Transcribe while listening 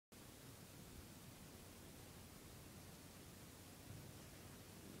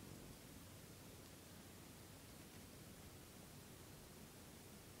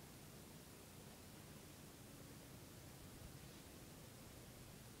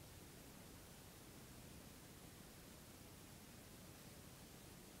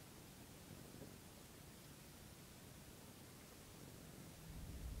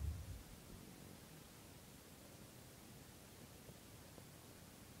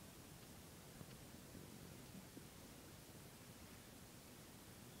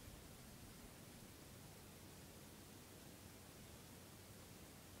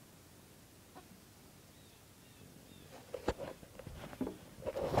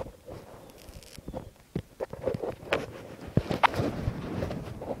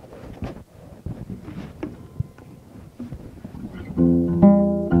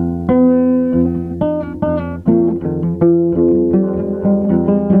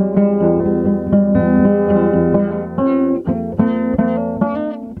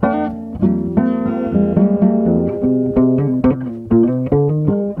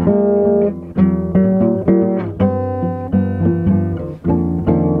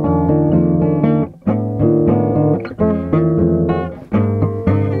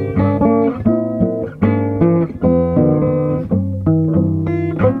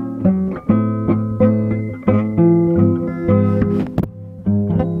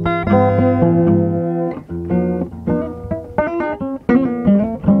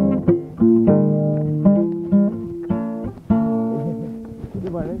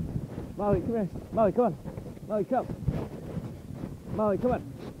Molly, come on. Molly, come. Molly, come on.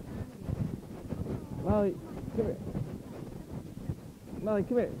 Molly, come here. Molly,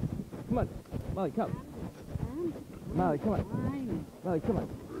 come here. Come on. Molly, come. Molly, come on. Molly, come on.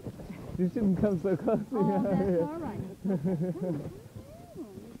 You shouldn't come so close. Oh, that's all right.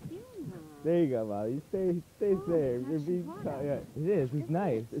 There you go, Molly. You stay safe. You're being yeah, it is. It's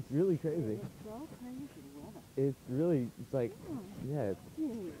nice. It's really crazy. It's so crazy weather. It's really, it's like, yeah, it's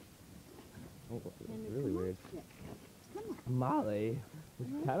really weird. Molly,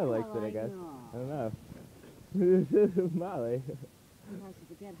 she kind of likes it, I guess. I don't know. Molly. Sometimes you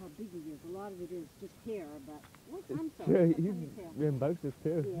forget how big he is. A lot of it is just hair, but I'm It's sorry. true. He's rambunctious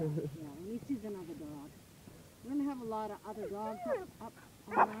too. Yeah, at least he's another dog. We're going to have a lot of other dogs up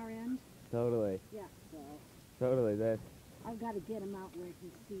on our end. Totally. Yeah, so Totally. That. I've got to get him out where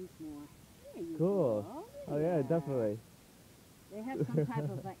he sees more. There you Cool. go. Oh yeah, definitely. They have some type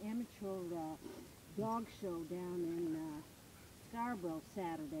of an amateur dog show down in Scarborough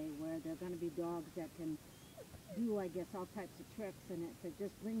Saturday where there are going to be dogs that can do, I guess, all types of tricks, and it said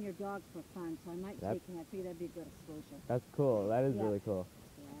just bring your dog for fun. So I might take him. I figure that'd be a good exposure. That's cool. That is really cool.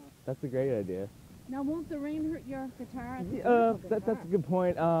 Yeah. That's a great idea. Now, won't the rain hurt your guitar? That's a good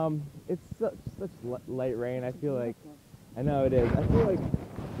point. It's such light rain. I feel like, I know it is. I feel like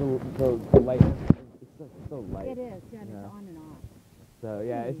the light, it's so light. It is, yeah, it's on and off. So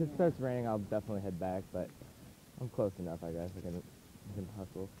yeah, if it starts raining, I'll definitely head back. But I'm close enough, I guess. I can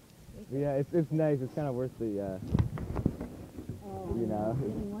hustle. But yeah, it's nice. It's kind of worth the, you know.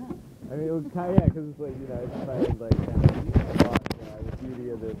 I mean, it was kind of, because it's like, you know, it's kind of like the beauty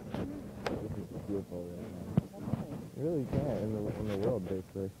of this. This is beautiful right now. You really can't in the world,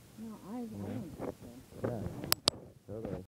 basically.